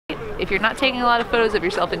If you're not taking a lot of photos of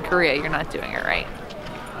yourself in Korea, you're not doing it right.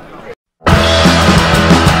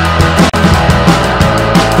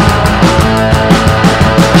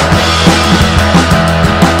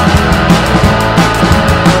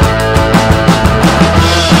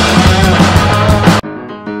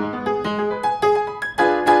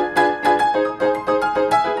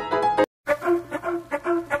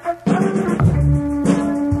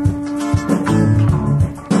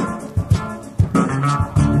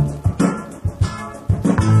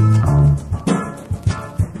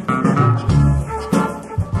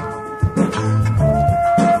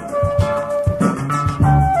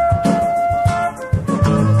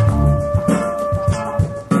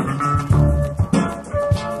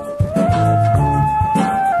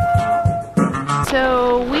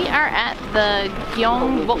 So we are at the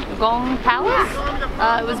Gyeongbokgung Palace.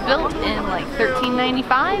 It was built in like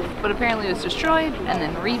 1395, but apparently it was destroyed and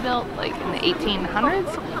then rebuilt like in the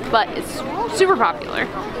 1800s. But it's super popular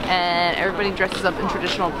and everybody dresses up in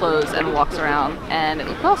traditional clothes and walks around and it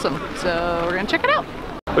looks awesome. So we're gonna check it out.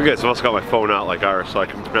 Okay, so I've also got my phone out like Irish so I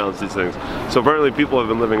can pronounce these things. So apparently people have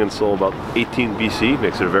been living in Seoul about 18 BC,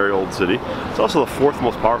 makes it a very old city. It's also the fourth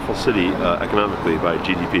most powerful city economically by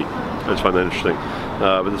GDP. I just find that interesting.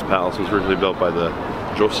 But this palace was originally built by the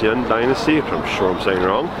Joseon dynasty, which I'm sure I'm saying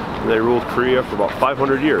wrong. And they ruled Korea for about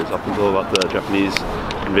 500 years, up until about the Japanese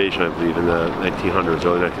invasion, I believe, in the 1900s,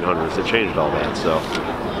 early 1900s. They changed all that, so.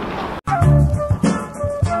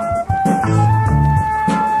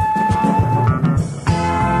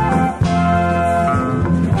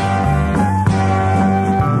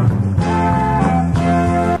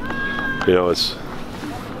 You know, it's,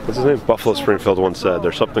 what's his name? Buffalo Springfield once said,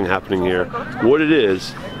 there's something happening here. What it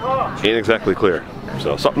is, ain't exactly clear.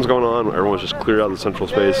 So something's going on, everyone's just cleared out of the central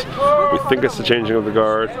space. We think it's the changing of the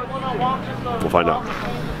guard. We'll find out.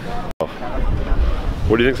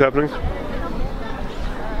 What do you think's happening?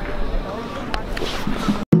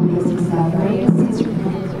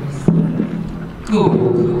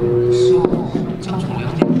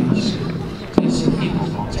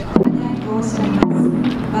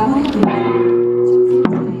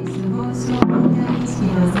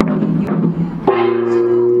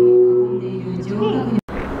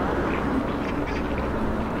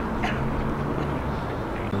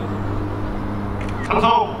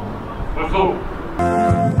 Let's go.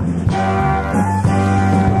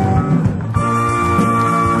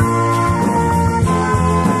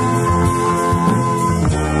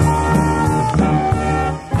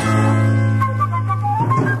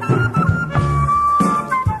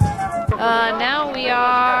 Now we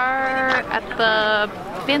are at the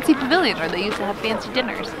fancy pavilion where they used to have fancy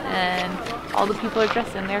dinners and all the people are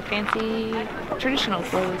dressed in their fancy traditional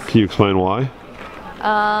clothes. Can you explain why?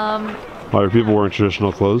 Why are people wearing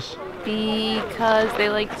traditional clothes? Because they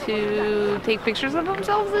like to take pictures of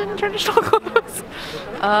themselves in traditional clothes.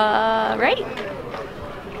 Right?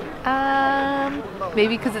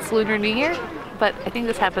 Maybe because it's Lunar New Year, but I think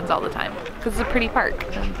this happens all the time. Because it's a pretty park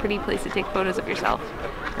and a pretty place to take photos of yourself,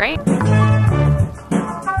 right?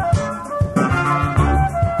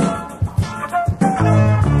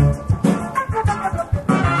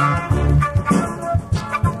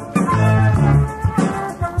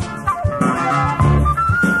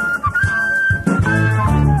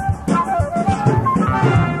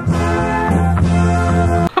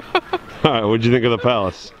 Alright, what'd you think of the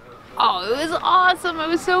palace? Oh, it was awesome. It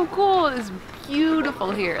was so cool. It was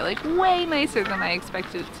beautiful here. Like, way nicer than I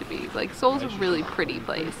expected it to be. Like, Seoul's a really pretty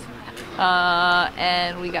place.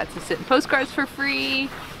 And we got to sit in postcards for free.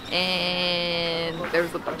 And there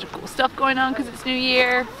was a bunch of cool stuff going on because it's New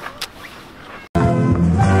Year.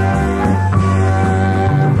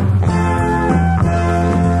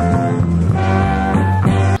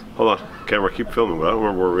 Hold on, camera, keep filming, but I don't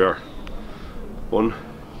remember where we are. One.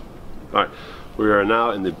 Alright, we are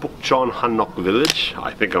now in the Bukchon Hanok village.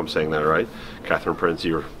 I think I'm saying that right. Catherine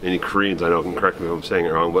Prenzy or any Koreans I know can correct me if I'm saying it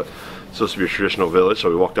wrong, but it's supposed to be a traditional village, so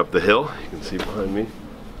we walked up the hill. You can see behind me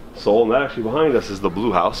Seoul, and that actually behind us is the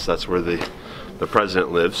Blue House. That's where the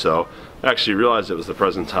president lives. So I actually realized it was the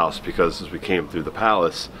president's house because as we came through the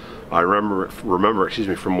palace, I remember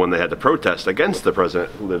from when they had to protest against the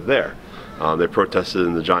president who lived there. They protested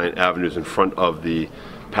in the giant avenues in front of the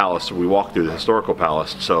palace. So we walked through the historical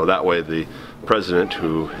palace, so that way the president,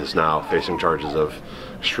 who is now facing charges of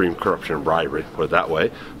extreme corruption and bribery, put it that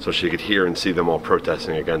way, so she could hear and see them all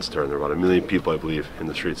protesting against her. And there are about 1 million people, I believe, in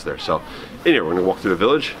the streets there. So anyway, we're going to walk through the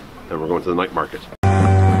village and we're going to the night market.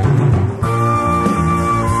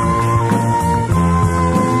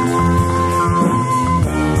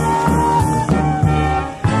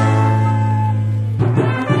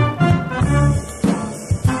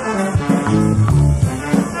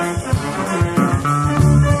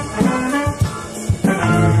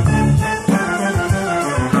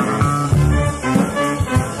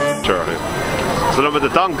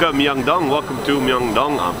 Salamat Myeongdong. Welcome to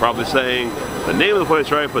Myeongdong. I'm probably saying the name of the place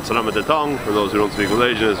right, but Salamat Datang, for those who don't speak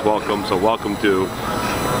Malaysian, is welcome. So welcome to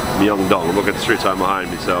Myeongdong. Look at the street sign behind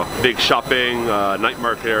me. So big shopping, night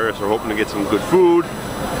market area. So we're hoping to get some good food.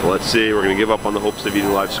 So let's see. We're gonna give up on the hopes of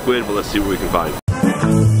eating live squid, but let's see what we can find.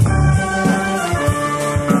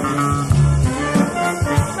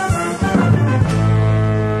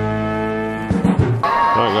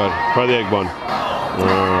 Oh god, try the egg bun.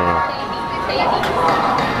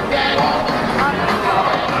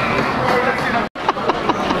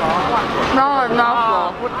 No, it's not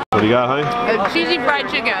full. What do you got, honey? It's cheesy fried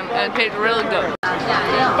chicken, and it tastes really good.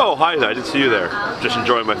 Oh, hi, I didn't see you there. Just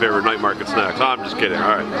enjoying my favorite night market snacks. I'm just kidding,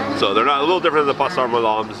 alright. So they're not a little different than the pasar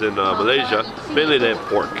malams in Malaysia. Mainly they have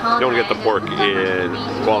pork. You don't get the pork in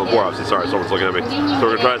Kuala Lumpur, obviously. Sorry, someone's looking at me. So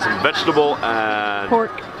we're gonna try some vegetable and...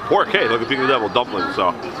 Pork. Pork, hey, look at Peak of the Devil, dumpling,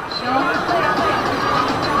 so.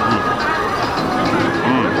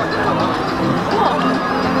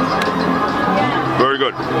 Very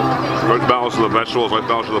good. Good balance of the vegetables, nice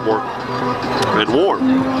balance of the pork. And warm,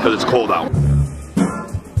 because it's cold out.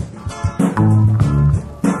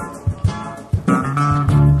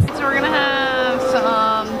 So we're gonna have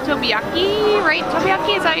some tobiyaki, right?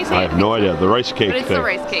 Tobiyaki, is that how you say it? I have no idea. The rice cake But it's thing. the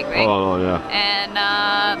rice cake, right? Oh, yeah. And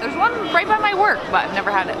there's one right by my work, but I've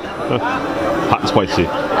never had it. Hot and spicy.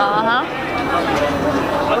 Uh-huh.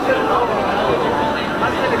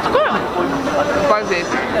 It's good. Spicy.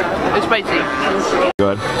 It's spicy.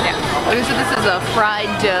 Good. Yeah. Okay, so this is a fried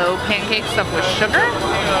dough pancake stuffed with sugar.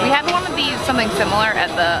 We had one of these, something similar, at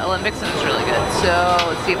the Olympics, and it's really good. So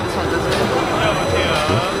let's see if this one's as good.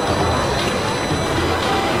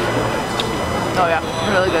 Oh yeah,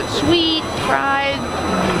 really good. Sweet, fried,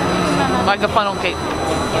 like a funnel cake.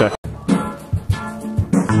 Okay.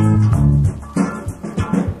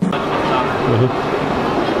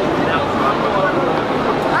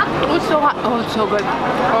 Oh, it's so hot. Oh, it's so good.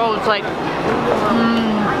 Oh, it's like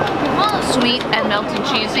sweet and melted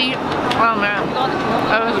cheesy. Oh man,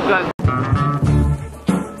 that was good.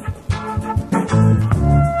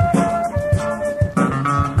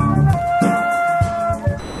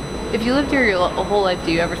 If you lived here your whole life,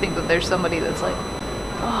 do you ever think that there's somebody that's like,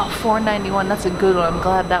 oh, $4.91, that's a good one, I'm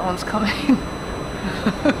glad that one's coming?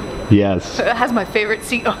 Yes. It has my favorite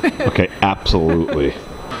seat on it. Okay, absolutely.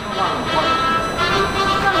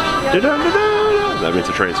 That means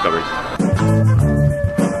the train's coming.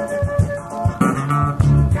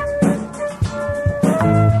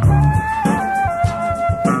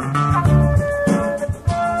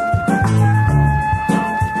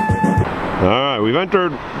 Alright, we've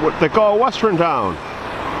entered what they call Western Town.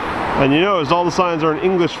 And you notice all the signs are in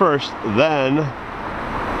English first, then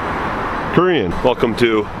Korean. Welcome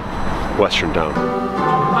to Western Town.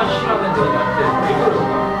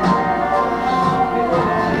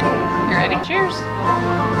 You ready? Cheers.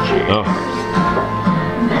 Oh.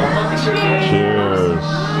 Cheers.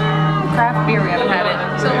 Craft beer, we haven't had it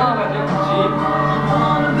in so long.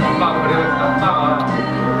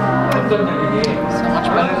 So much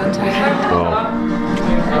better than Tiger. Oh.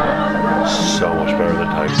 So much better than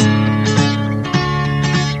Tiger.